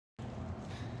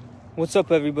What's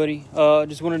up, everybody?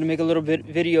 Just wanted to make a little bit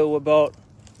video about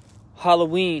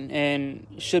Halloween and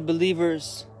should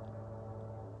believers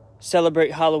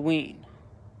celebrate Halloween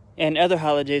and other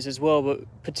holidays as well, but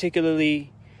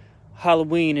particularly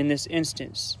Halloween in this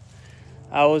instance.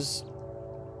 I was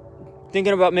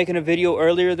thinking about making a video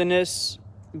earlier than this,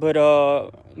 but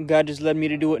God just led me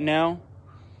to do it now.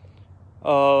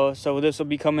 So this will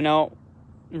be coming out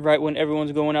right when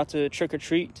everyone's going out to trick or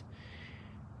treat.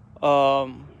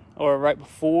 Or right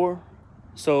before,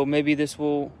 so maybe this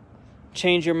will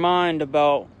change your mind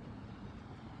about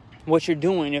what you're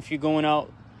doing if you're going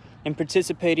out and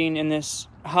participating in this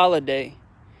holiday.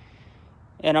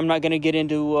 And I'm not going to get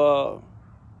into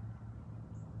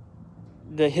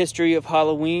the history of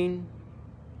Halloween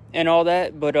and all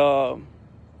that, but I'll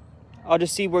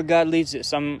just see where God leads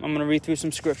us. I'm going to read through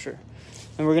some scripture,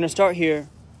 and we're going to start here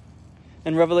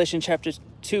in Revelation chapter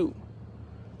 2.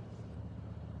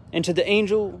 And to the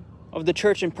angel of the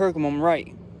church in Pergamum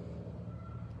write,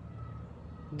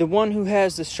 the one who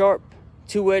has the sharp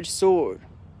two-edged sword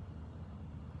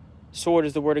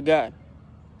is the word of God,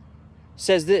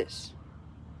 says this: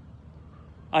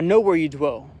 I know where you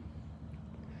dwell,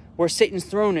 where Satan's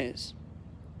throne is,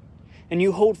 and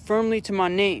you hold firmly to my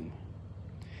name,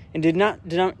 and did not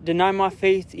deny my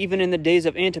faith even in the days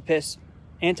of Antipas,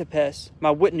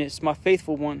 my witness, my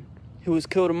faithful one, who was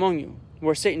killed among you,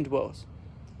 where Satan dwells.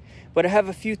 But I have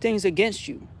a few things against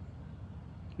you,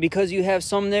 because you have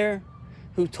some there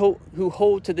who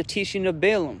hold to the teaching of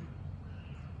Balaam,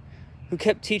 who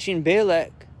kept teaching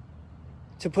Balak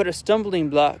to put a stumbling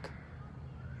block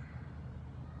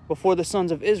before the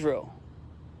sons of Israel,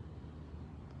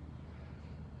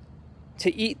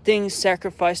 to eat things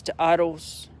sacrificed to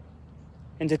idols,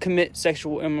 and to commit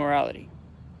sexual immorality.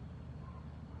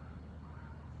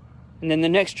 And then the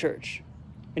next church,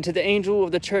 and to the angel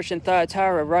of the church in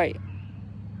Thyatira write,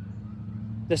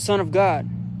 the Son of God,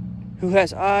 who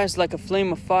has eyes like a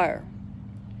flame of fire,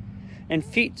 and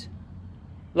feet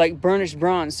like burnished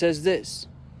bronze, says this: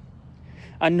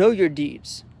 I know your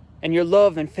deeds, and your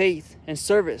love and faith and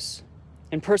service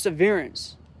and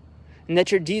perseverance, and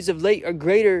that your deeds of late are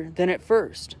greater than at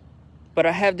first. But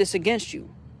I have this against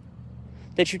you,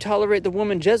 that you tolerate the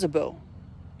woman Jezebel,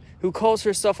 who calls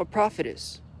herself a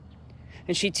prophetess.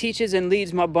 And she teaches and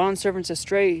leads my bondservants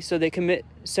astray, so they commit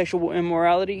sexual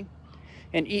immorality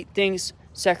and eat things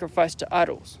sacrificed to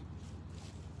idols.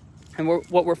 And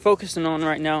what we're focusing on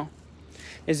right now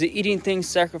is the eating things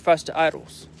sacrificed to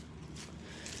idols.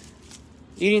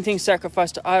 Eating things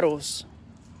sacrificed to idols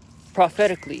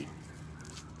prophetically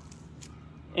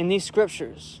in these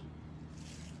scriptures.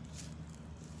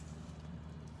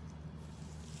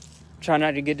 Try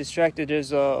not to get distracted.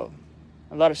 There's a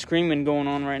lot of screaming going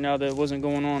on right now that wasn't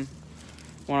going on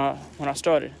when I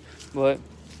started, but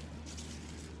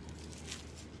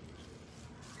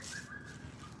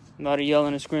a lot of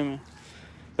yelling and screaming.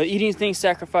 But eating things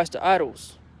sacrificed to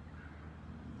idols.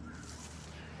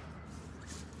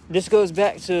 This goes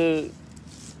back to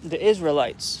the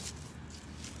Israelites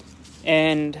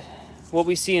and what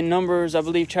we see in Numbers, I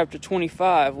believe, chapter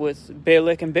 25 with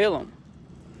Balak and Balaam.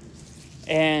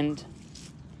 And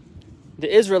the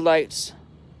Israelites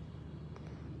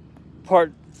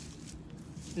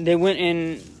they went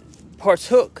and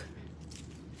partook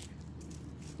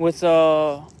with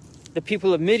the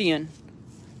people of Midian.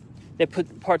 They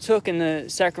partook in the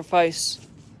sacrifice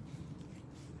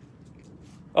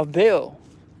of Baal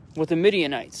with the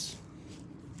Midianites.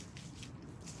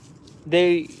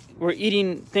 They were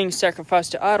eating things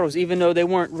sacrificed to idols, even though they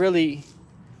weren't really.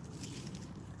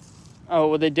 Oh,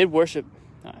 well, they did worship.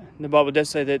 The Bible does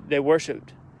say that they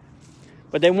worshipped,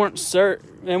 but they weren't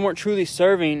truly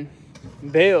serving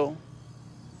Baal.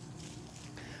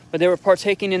 But they were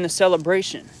partaking in the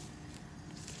celebration.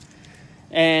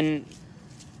 And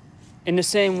in the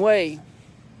same way,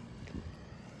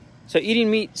 so eating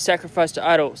meat sacrificed to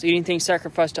idols, eating things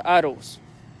sacrificed to idols.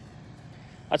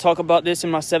 I talk about this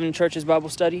in my 7 Churches Bible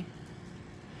study,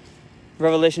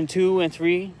 Revelation 2 and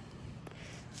 3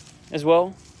 as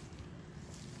well.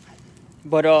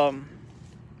 But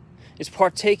it's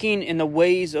partaking in the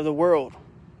ways of the world,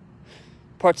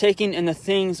 partaking in the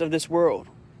things of this world.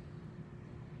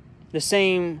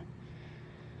 Listening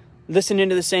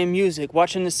to the same music,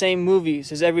 watching the same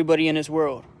movies as everybody in this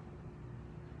world,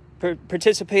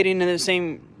 participating in the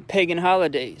same pagan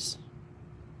holidays,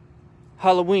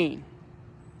 Halloween,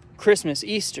 Christmas,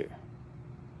 Easter.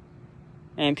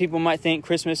 And people might think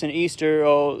Christmas and Easter,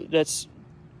 oh, that's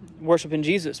worshiping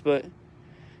Jesus, but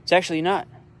it's actually not.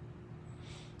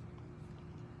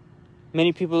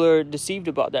 Many people are deceived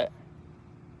about that.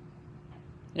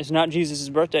 It's not Jesus'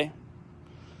 birthday.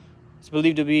 It's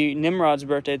believed to be Nimrod's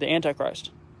birthday, the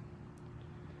Antichrist.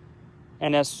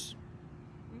 And that's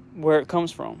where it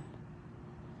comes from.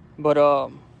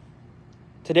 But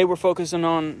today we're focusing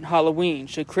on Halloween.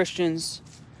 Should Christians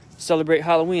celebrate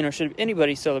Halloween, or should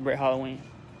anybody celebrate Halloween?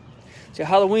 See,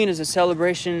 Halloween is a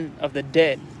celebration of the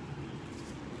dead.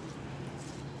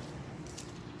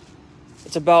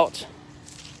 It's about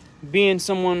being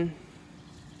someone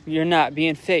you're not,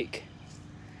 being fake,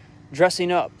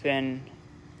 dressing up and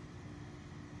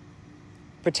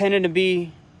pretending to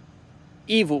be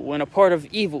evil and a part of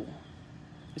evil.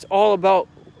 It's all about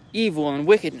evil and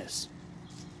wickedness.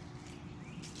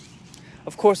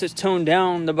 Of course, it's toned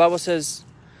down. The Bible says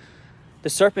the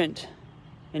serpent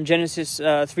in Genesis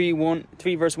 3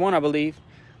 verse 1, I believe,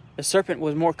 the serpent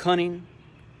was more cunning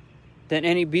than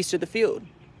any beast of the field.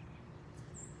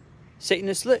 Satan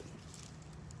is slick.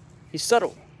 He's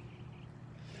subtle.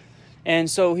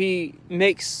 And so he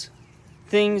makes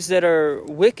things that are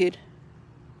wicked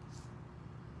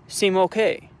seem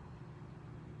okay.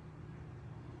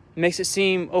 Makes it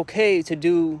seem okay to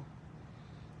do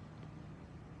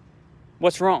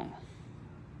what's wrong.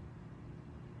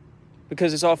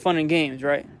 Because it's all fun and games,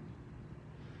 right?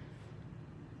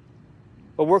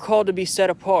 But we're called to be set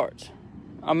apart.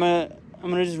 I'm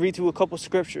gonna just read through a couple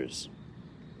scriptures.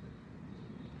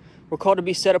 We're called to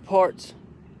be set apart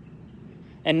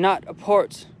and not a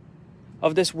part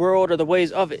of this world or the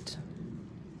ways of it.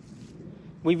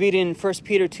 We read in 1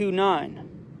 Peter 2:9,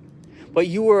 but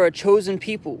you are a chosen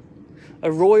people,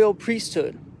 a royal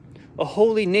priesthood, a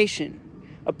holy nation,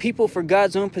 a people for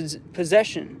God's own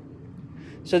possession,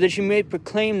 so that you may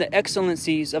proclaim the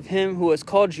excellencies of him who has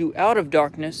called you out of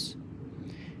darkness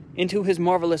into his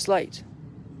marvelous light.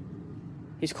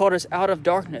 He's called us out of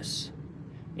darkness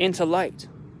into light.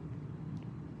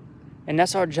 And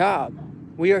that's our job.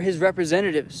 We are his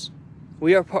representatives.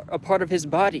 We are a part of his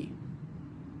body.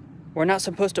 We're not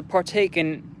supposed to partake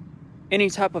in any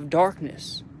type of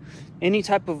darkness, any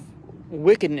type of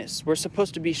wickedness. We're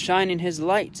supposed to be shining his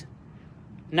light,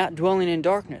 not dwelling in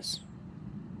darkness.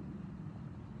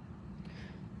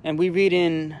 And we read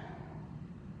in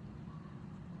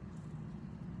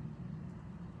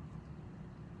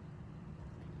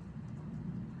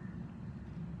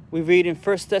We read in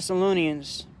 1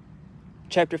 Thessalonians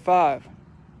chapter 5.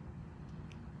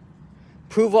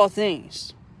 Prove all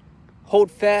things.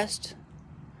 Hold fast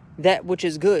that which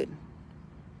is good.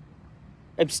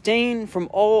 Abstain from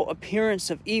all appearance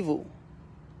of evil.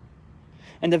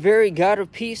 And the very God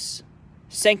of peace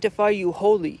sanctify you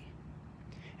wholly.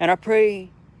 And I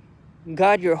pray,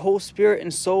 God, your whole spirit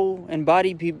and soul and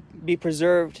body be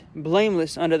preserved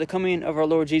blameless under the coming of our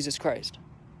Lord Jesus Christ.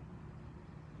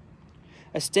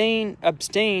 Abstain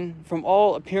from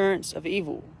all appearance of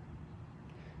evil.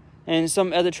 And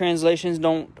some other translations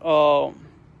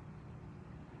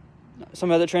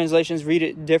some other translations read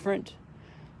it different,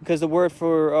 because the word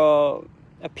for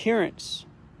appearance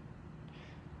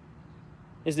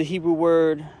is the Hebrew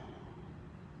word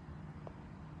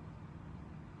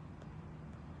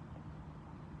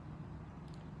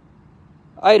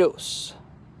eidos,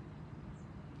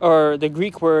 or the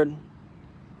Greek word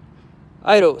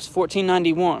eidos,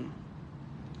 1491.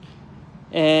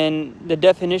 And the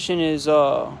definition is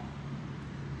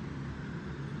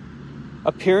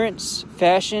appearance,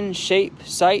 fashion, shape,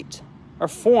 sight, or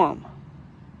form.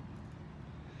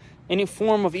 Any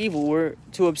form of evil. We're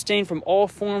to abstain from all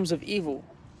forms of evil,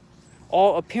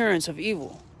 all appearance of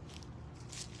evil.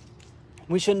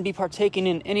 We shouldn't be partaking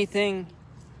in anything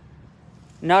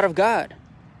not of God.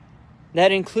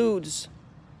 That includes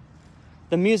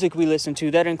the music we listen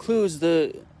to. That includes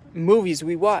the movies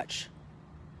we watch.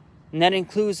 And that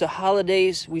includes the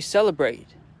holidays we celebrate.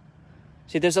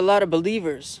 See, there's a lot of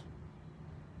believers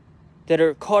that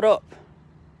are caught up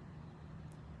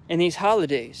in these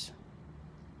holidays.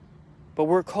 But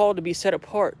we're called to be set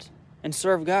apart and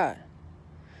serve God.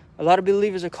 A lot of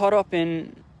believers are caught up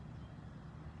in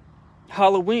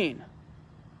Halloween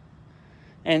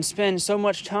and spend so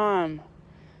much time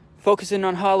focusing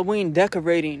on Halloween,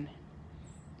 decorating,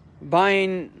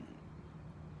 buying,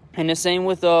 and the same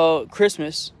with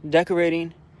Christmas,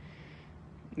 decorating,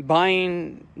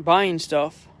 buying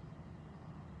stuff,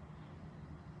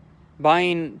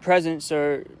 buying presents,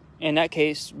 or in that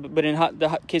case, but in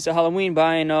the case of Halloween,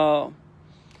 buying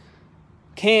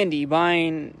candy,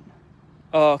 buying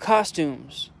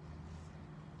costumes.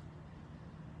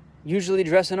 Usually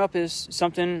dressing up is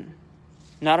something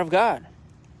not of God.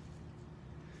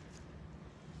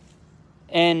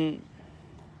 And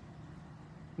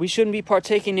we shouldn't be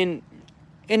partaking in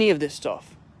any of this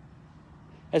stuff.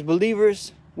 As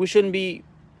believers, we shouldn't be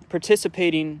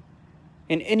participating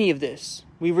in any of this.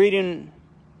 we read in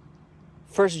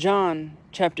 1 John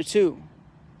chapter 2,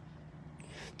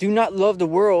 do not love the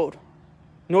world,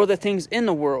 nor the things in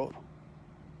the world.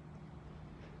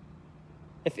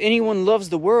 If anyone loves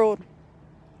the world,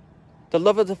 the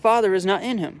love of the Father is not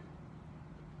in him.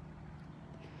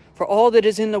 For all that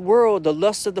is in the world, the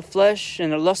lust of the flesh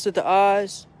and the lust of the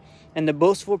eyes and the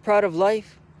boastful pride of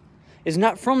life, is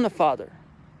not from the Father,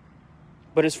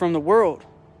 but is from the world.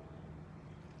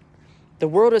 The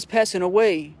world is passing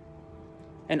away,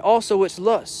 and also its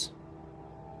lusts.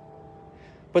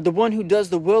 But the one who does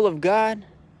the will of God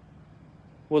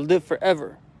will live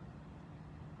forever.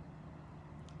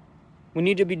 We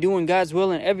need to be doing God's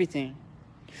will in everything.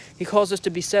 He calls us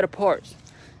to be set apart.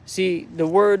 See,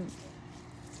 the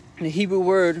Hebrew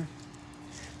word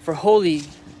for holy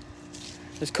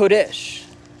is kodesh,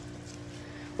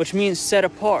 which means set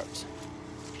apart.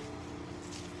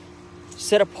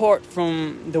 Set apart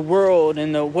from the world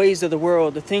and the ways of the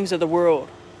world, the things of the world.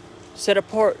 Set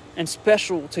apart and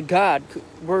special to God.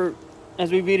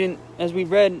 As we read in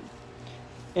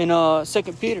 2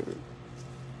 Peter,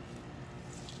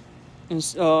 in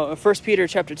 1 Peter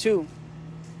chapter 2,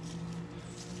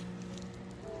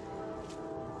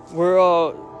 we're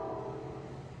a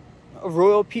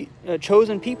royal,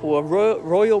 chosen people, a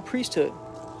royal priesthood.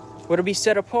 We're to be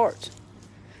set apart,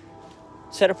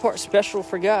 special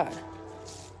for God,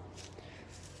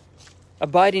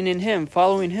 abiding in Him,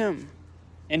 following Him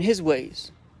and His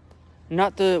ways,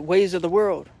 not the ways of the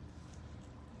world.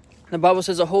 The Bible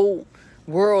says the whole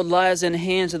world lies in the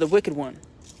hands of the wicked one.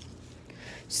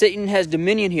 Satan has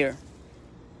dominion here.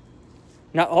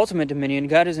 Not ultimate dominion.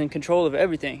 God is in control of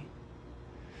everything.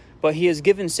 But he has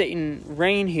given Satan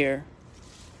reign here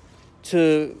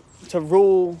to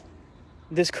rule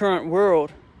this current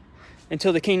world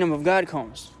until the kingdom of God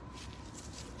comes.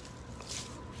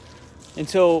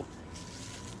 Until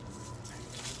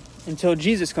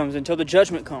Jesus comes, until the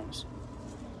judgment comes.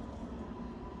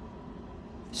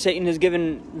 Satan is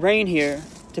given reign here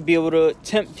to be able to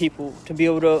tempt people, to be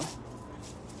able to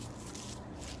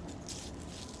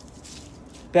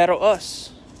battle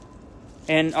us.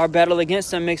 And our battle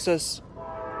against them makes us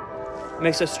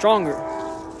stronger.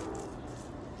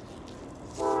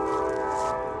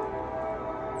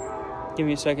 Give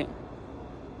me a second.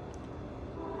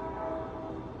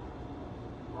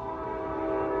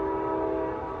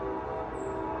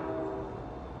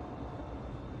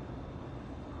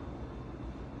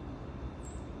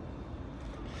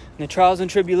 The trials and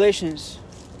tribulations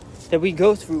that we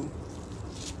go through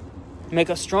make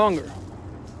us stronger.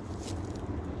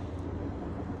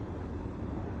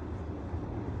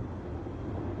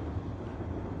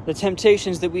 The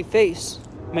temptations that we face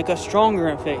make us stronger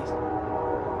in faith.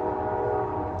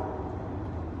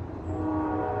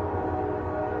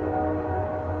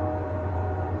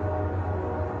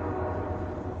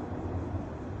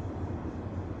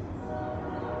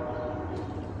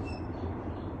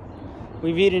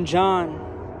 We read in John,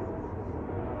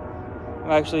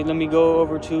 actually, let me go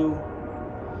over to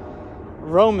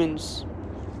Romans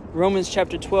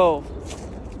chapter 12,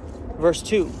 verse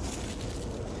 2.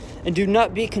 And do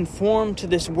not be conformed to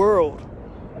this world.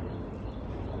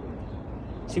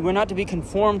 See, we're not to be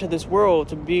conformed to this world,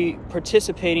 to be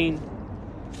participating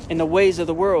in the ways of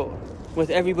the world with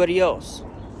everybody else.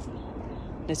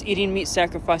 That's eating meat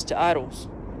sacrificed to idols.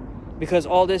 Because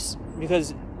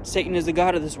Satan is the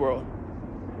god of this world.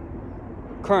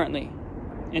 Currently,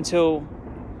 until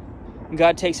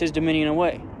God takes his dominion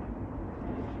away.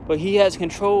 But he has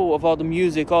control of all the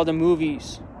music, all the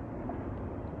movies,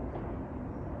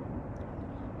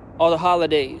 all the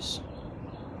holidays.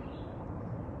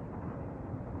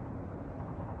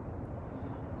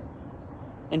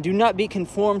 And do not be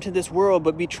conformed to this world,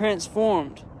 but be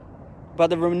transformed by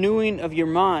the renewing of your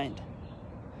mind,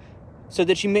 so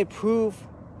that you may prove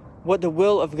what the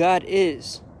will of God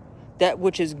is, that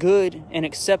which is good and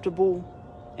acceptable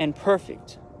and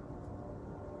perfect.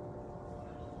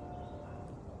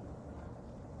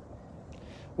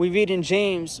 We read in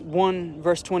James 1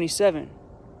 verse 27,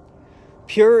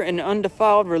 pure and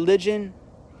undefiled religion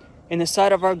in the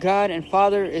sight of our God and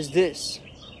Father is this,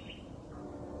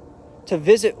 to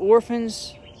visit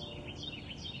orphans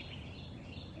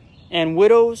and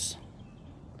widows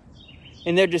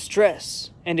in their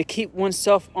distress, and to keep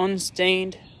oneself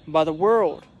unstained by the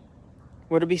world.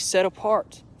 We're to be set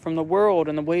apart from the world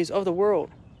and the ways of the world.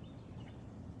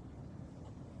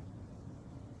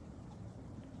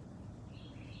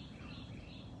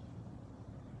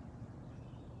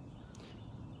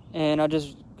 And I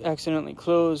just accidentally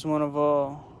closed one of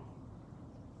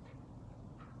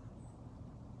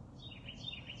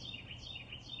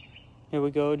here we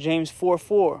go, James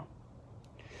 4:4.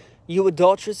 You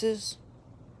adulteresses,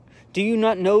 do you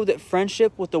not know that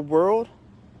friendship with the world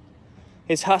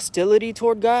is hostility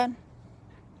toward God?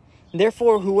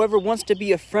 Therefore, whoever wants to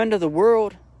be a friend of the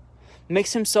world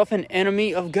makes himself an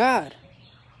enemy of God.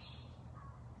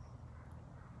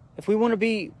 If we want to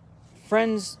be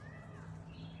friends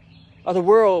of the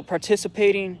world,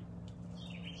 participating,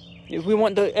 if we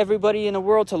want everybody in the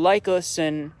world to like us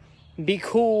and be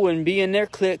cool and be in their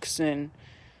cliques and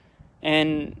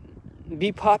be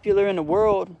popular in the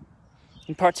world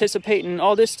and participate in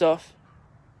all this stuff,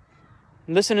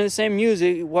 listen to the same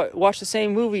music, watch the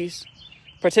same movies,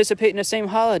 participate in the same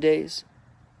holidays,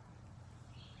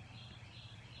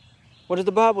 what does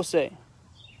the Bible say?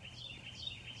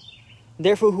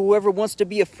 Therefore, whoever wants to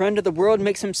be a friend of the world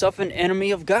makes himself an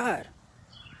enemy of God.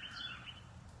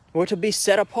 We're to be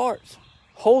set apart,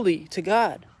 holy to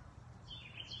God.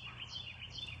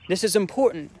 This is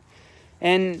important.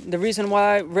 And the reason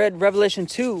why I read Revelation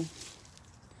 2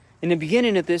 in the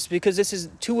beginning of this, because this is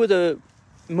two of the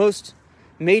most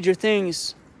major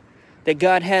things that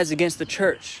God has against the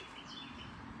church.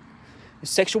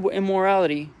 Sexual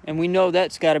immorality, and we know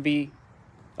that's got to be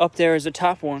up there as the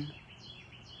top one,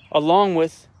 along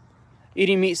with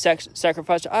eating meat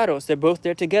sacrificed to idols. They're both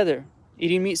there together.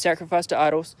 Eating meat sacrificed to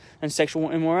idols and sexual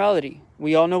immorality.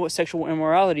 We all know what sexual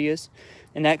immorality is,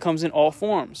 and that comes in all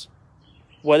forms.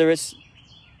 Whether it's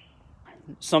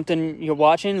something you're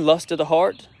watching, lust of the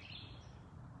heart,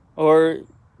 or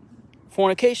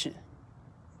fornication.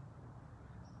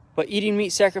 But eating meat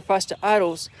sacrificed to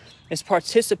idols is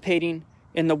participating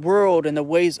in the world and the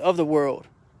ways of the world.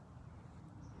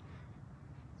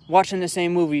 Watching the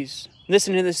same movies,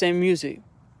 listening to the same music,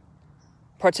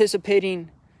 participating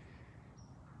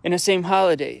in the same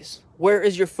holidays. Where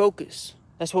is your focus?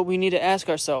 That's what we need to ask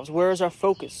ourselves. Where is our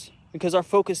focus? Because our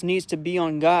focus needs to be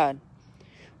on God.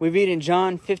 We read in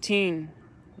John 15,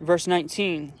 verse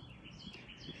 19,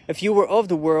 if you were of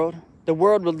the world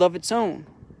would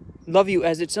love you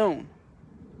as its own.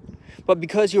 But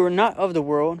because you are not of the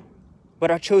world, but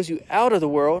I chose you out of the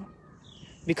world,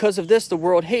 because of this the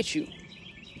world hates you.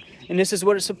 And this is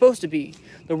what it's supposed to be.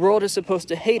 The world is supposed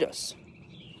to hate us.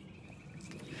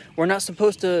 We're not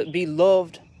supposed to be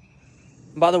loved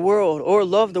by the world or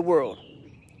love the world.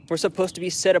 We're supposed to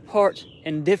be set apart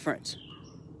and different.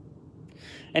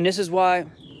 And this is why,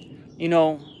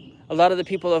 a lot of the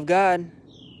people of God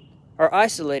are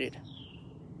isolated.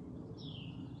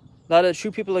 A lot of the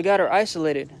true people of God are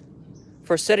isolated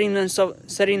for setting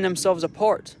themselves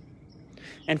apart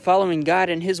and following God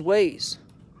in His ways.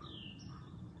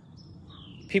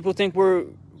 People think we're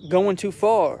going too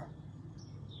far.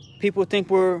 People think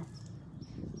we're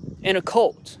in a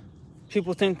cult.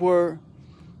 People think we're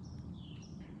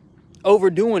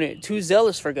overdoing it, too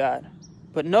zealous for God.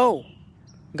 But no,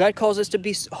 God calls us to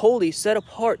be holy, set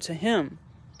apart to Him,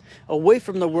 away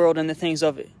from the world and the things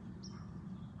of it.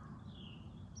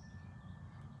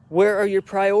 Where are your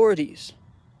priorities?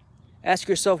 Ask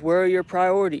yourself, where are your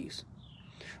priorities?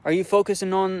 Are you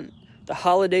focusing on the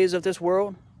holidays of this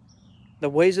world? The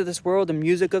ways of this world, the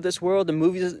music of this world, the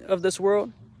movies of this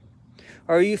world?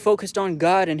 Or are you focused on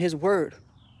God and His Word?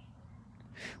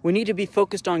 We need to be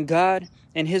focused on God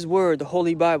and His Word, the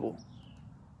Holy Bible.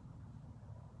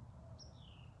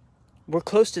 We're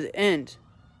close to the end.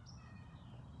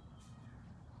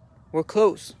 We're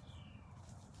close.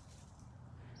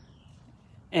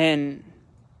 And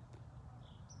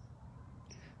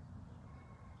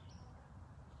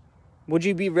would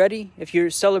you be ready if you're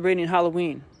celebrating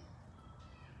Halloween?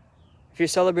 If you're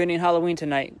celebrating Halloween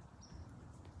tonight,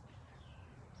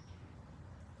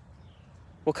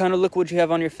 what kind of look would you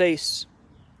have on your face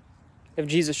if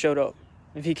Jesus showed up?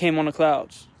 If He came on the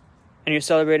clouds and you're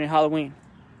celebrating Halloween?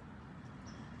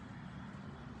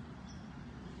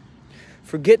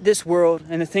 Forget this world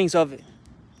and the things of it.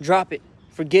 Drop it.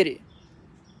 Forget it.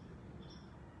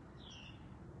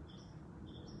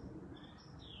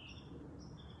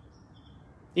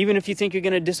 Even if you think you're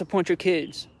going to disappoint your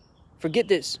kids, forget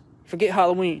this. Forget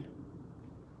Halloween.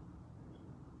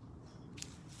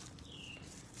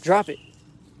 Drop it.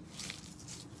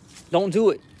 Don't do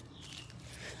it.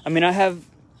 I mean, I have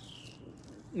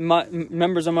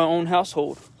members of my own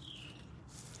household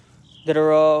that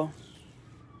are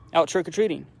out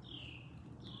trick-or-treating.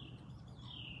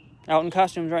 Out in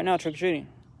costumes right now, trick-or-treating.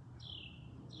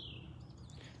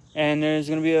 And there's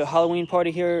going to be a Halloween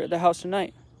party here at the house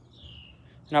tonight.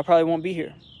 And I probably won't be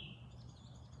here.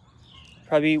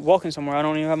 Probably be walking somewhere. I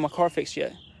don't even have my car fixed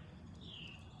yet.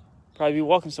 Probably be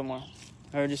walking somewhere.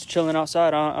 Or just chilling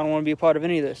outside. I don't want to be a part of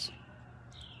any of this.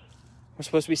 We're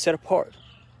supposed to be set apart.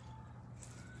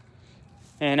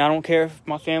 And I don't care if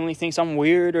my family thinks I'm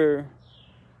weird or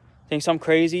thinks I'm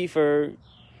crazy for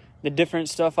the different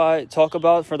stuff I talk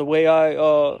about, for the way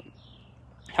how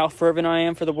fervent I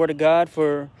am for the Word of God,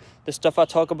 for the stuff I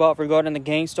talk about regarding the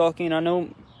gang stalking. I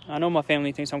know my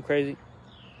family thinks I'm crazy.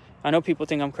 I know people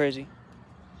think I'm crazy.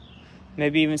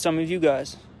 Maybe even some of you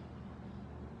guys.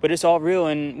 But it's all real,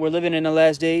 and we're living in the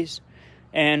last days.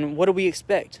 And what do we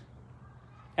expect?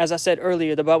 As I said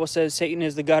earlier, the Bible says Satan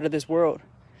is the god of this world.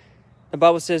 The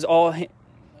Bible says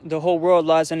the whole world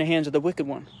lies in the hands of the wicked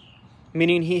one,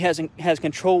 meaning he has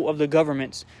control of the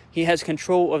governments. He has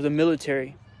control of the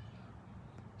military.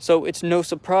 So it's no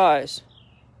surprise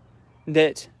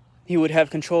that he would have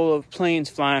control of planes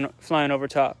flying over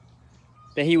top,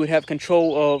 that he would have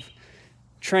control of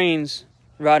trains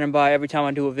riding by every time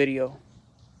I do a video,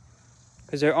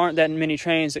 because there aren't that many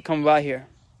trains that come by here.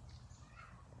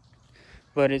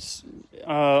 But it's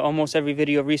almost every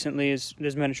video recently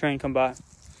there's been a train come by.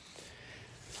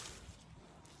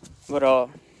 But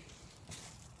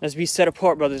let's be set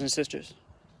apart, brothers and sisters.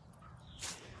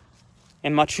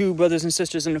 And my true brothers and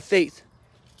sisters in the faith,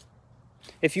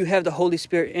 if you have the Holy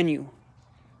Spirit in you,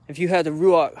 if you have the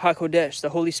Ruach HaKodesh, the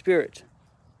Holy Spirit,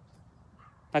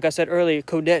 like I said earlier,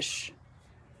 Kodesh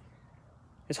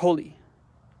is holy.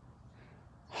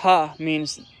 Ha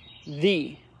means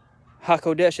the.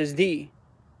 HaKodesh is the,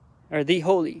 or the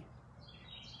Holy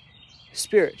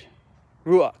Spirit,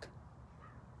 Ruach.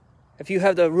 If you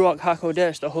have the Ruach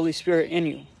HaKodesh, the Holy Spirit in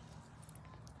you,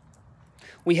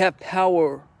 we have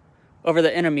power over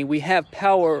the enemy. We have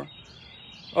power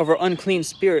over unclean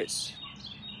spirits.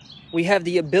 We have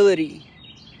the ability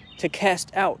to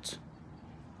cast out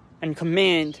and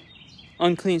command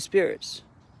unclean spirits,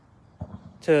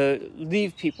 to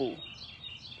leave people,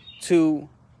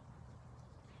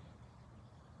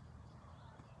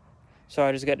 sorry,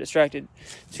 I just got distracted.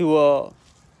 To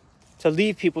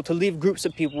leave people, to leave groups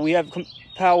of people. We have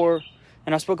power,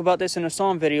 and I spoke about this in a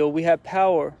Psalm video. We have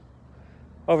power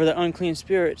over the unclean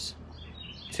spirits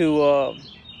to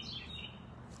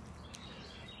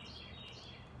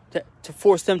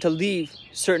force them to leave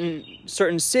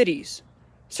certain cities,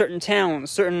 certain towns,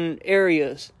 certain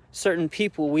areas, certain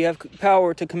people. We have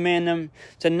power to command them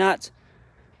to not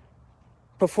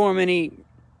perform any.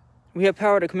 We have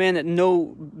power to command that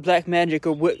no black magic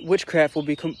or witchcraft will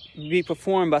be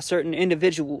performed by certain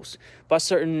individuals, by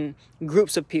certain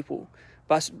groups of people,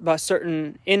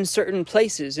 in certain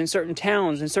places, in certain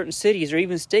towns, in certain cities, or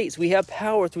even states. We have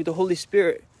power through the Holy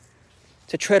Spirit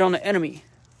to tread on the enemy.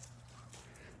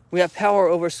 We have power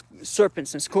over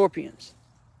serpents and scorpions.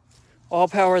 All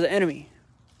power of the enemy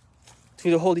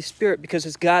through the Holy Spirit, because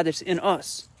it's God that's in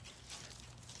us.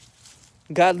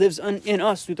 God lives in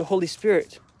us through the Holy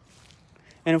Spirit.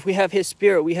 And if we have His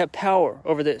Spirit, we have power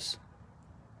over this.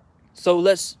 So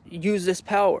let's use this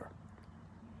power.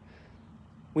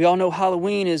 We all know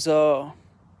Halloween is a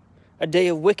day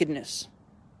of wickedness.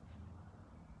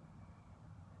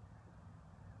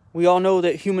 We all know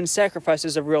that human sacrifice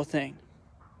is a real thing.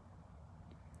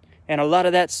 And a lot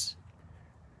of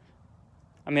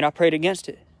I prayed against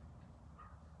it.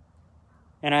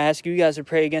 And I ask you guys to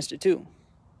pray against it too.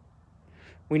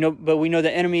 But we know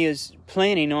the enemy is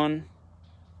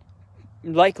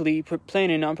likely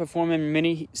planning on performing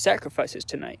many sacrifices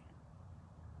tonight.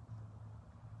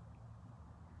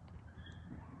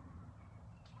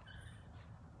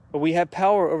 But we have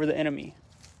power over the enemy.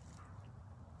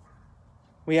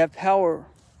 We have power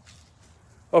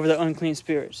over the unclean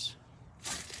spirits.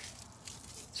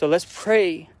 So let's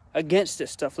pray against this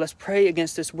stuff. Let's pray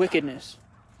against this wickedness.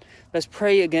 Let's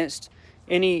pray against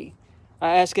I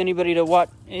ask anybody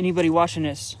watching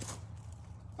this,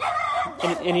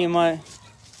 any of my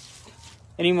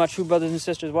true brothers and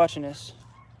sisters watching this,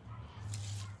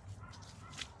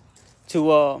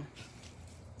 to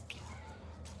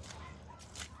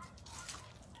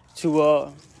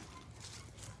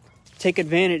take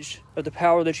advantage of the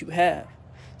power that you have.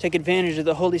 Take advantage of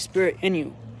the Holy Spirit in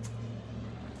you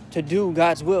to do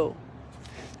God's will.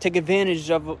 Take advantage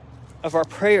of our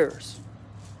prayers.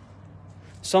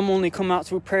 Some only come out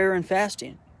through prayer and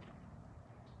fasting.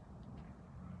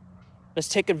 Let's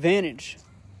take advantage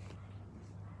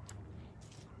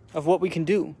of what we can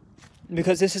do,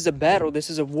 because this is a battle. This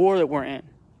is a war that we're in.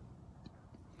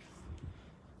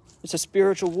 It's a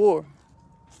spiritual war.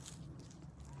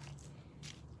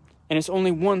 And it's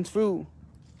only won through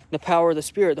the power of the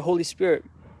Spirit, the Holy Spirit,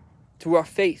 through our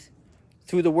faith,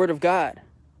 through the Word of God.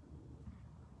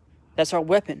 That's our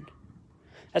weapon.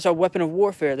 That's our weapon of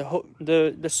warfare,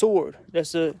 the sword.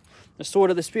 That's the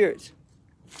sword of the Spirit.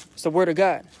 It's the Word of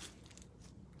God.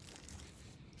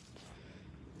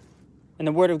 And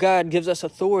the Word of God gives us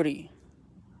authority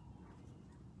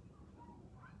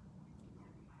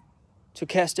to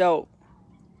cast out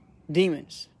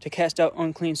demons, to cast out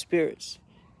unclean spirits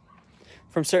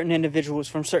from certain individuals,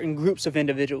 from certain groups of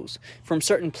individuals, from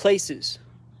certain places.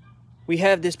 We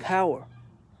have this power.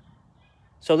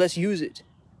 So let's use it.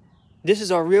 This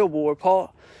is our real war.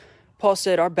 Paul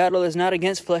said our battle is not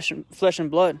against flesh and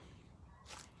blood,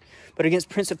 but against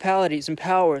principalities and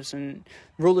powers and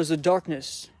rulers of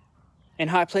darkness in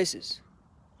high places.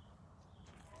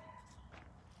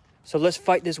 So let's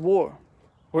fight this war.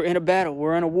 We're in a battle.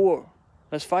 We're in a war.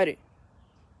 Let's fight it.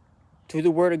 Through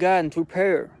the Word of God and through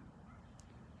prayer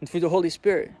and through the Holy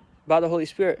Spirit, by the Holy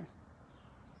Spirit.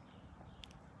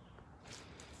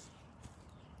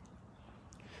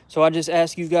 So I just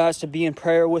ask you guys to be in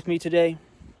prayer with me today.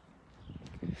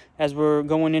 As we're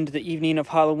going into the evening of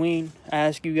Halloween, I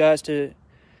ask you guys to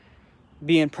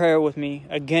be in prayer with me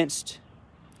against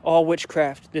all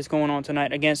witchcraft that's going on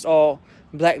tonight, against all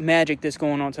black magic that's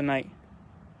going on tonight,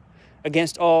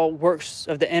 against all works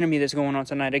of the enemy that's going on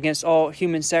tonight, against all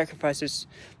human sacrifices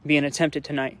being attempted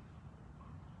tonight.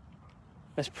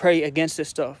 Let's pray against this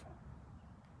stuff.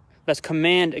 Let's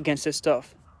command against this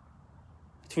stuff.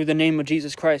 Through the name of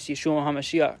Jesus Christ, Yeshua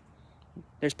HaMashiach.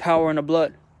 There's power in the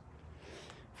blood.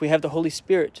 If we have the Holy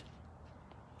Spirit,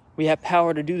 we have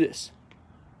power to do this.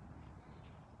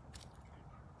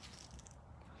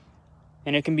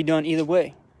 And it can be done either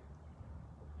way.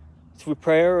 Through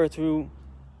prayer or through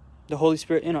the Holy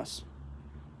Spirit in us.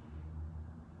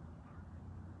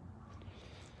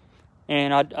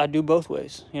 And I do both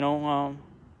ways. You know,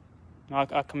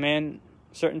 I command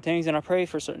certain things and I pray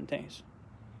for certain things.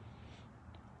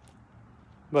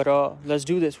 But let's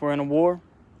do this. We're in a war.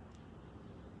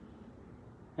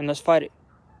 And let's fight it.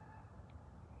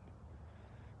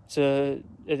 So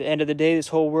at the end of the day, this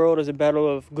whole world is a battle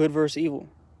of good versus evil.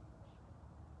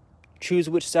 Choose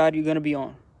which side you're going to be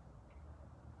on.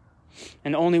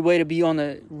 And the only way to be on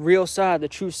the real side, the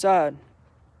true side,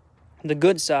 the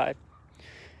good side,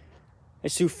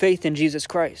 is through faith in Jesus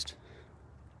Christ.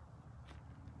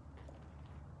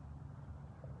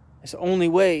 It's the only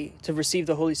way to receive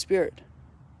the Holy Spirit.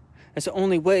 It's the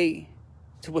only way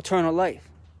to eternal life.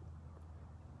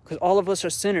 Because all of us are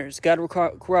sinners. God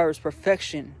requires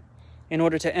perfection in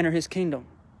order to enter His kingdom.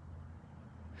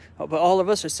 But all of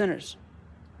us are sinners.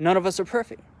 None of us are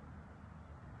perfect.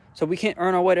 So we can't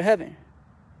earn our way to heaven.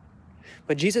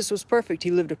 But Jesus was perfect.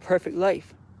 He lived a perfect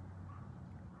life.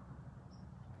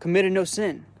 Committed no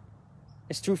sin.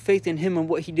 It's through faith in Him and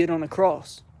what He did on the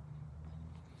cross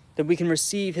that we can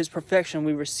receive His perfection.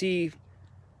 We receive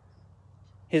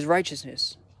His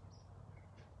righteousness.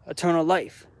 Eternal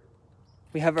life.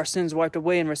 We have our sins wiped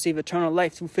away and receive eternal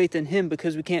life through faith in Him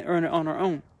because we can't earn it on our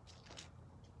own.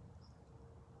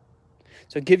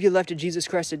 So give your life to Jesus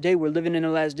Christ today. We're living in the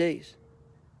last days.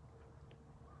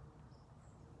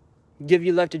 Give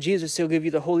your life to Jesus, He'll give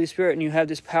you the Holy Spirit, and you have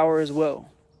this power as well.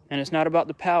 And it's not about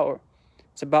the power.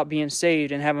 It's about being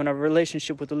saved and having a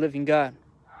relationship with the living God.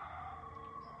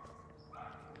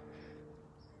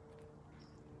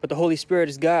 But the Holy Spirit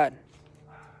is God.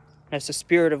 That's the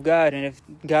Spirit of God. And if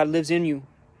God lives in you,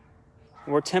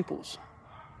 we're temples.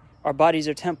 Our bodies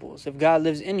are temples. If God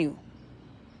lives in you,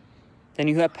 then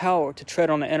you have power to tread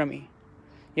on the enemy.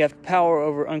 You have power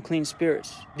over unclean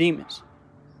spirits, demons.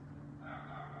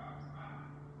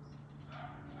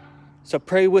 So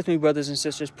pray with me, brothers and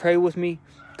sisters. Pray with me.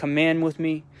 Command with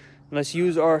me. Let's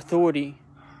use our authority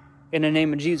in the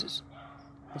name of Jesus.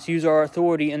 Let's use our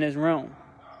authority in His realm.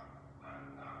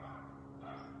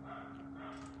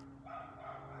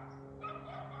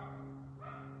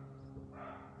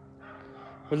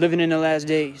 We're living in the last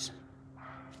days.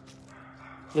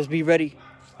 Let's be ready.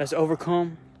 Let's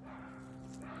overcome.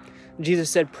 Jesus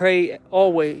said, pray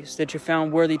always that you're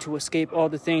found worthy to escape all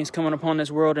the things coming upon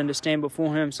this world and to stand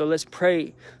before Him. So let's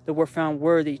pray that we're found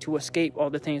worthy to escape all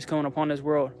the things coming upon this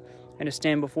world and to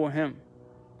stand before Him.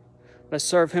 Let's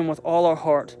serve Him with all our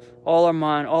heart, all our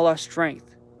mind, all our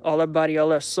strength, all our body,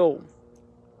 all our soul.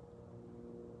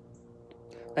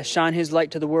 Let's shine His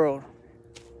light to the world.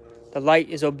 The light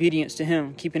is obedience to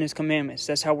Him, keeping His commandments.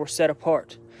 That's how we're set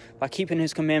apart, by keeping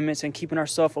His commandments and keeping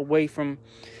ourselves away from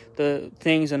the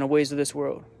things and the ways of this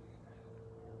world.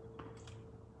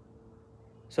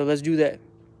 So let's do that.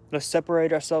 Let's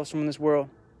separate ourselves from this world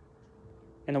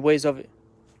and the ways of it.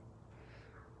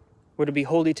 We're to be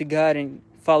holy to God and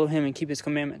follow Him and keep His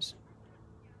commandments.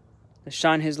 Let's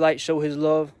shine His light, show His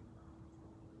love.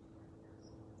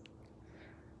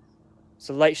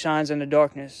 So light shines in the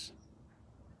darkness,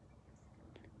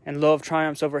 and love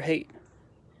triumphs over hate,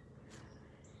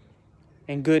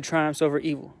 and good triumphs over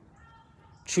evil.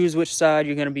 Choose which side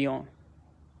you're going to be on.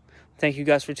 Thank you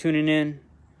guys for tuning in.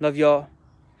 Love y'all.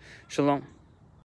 Shalom.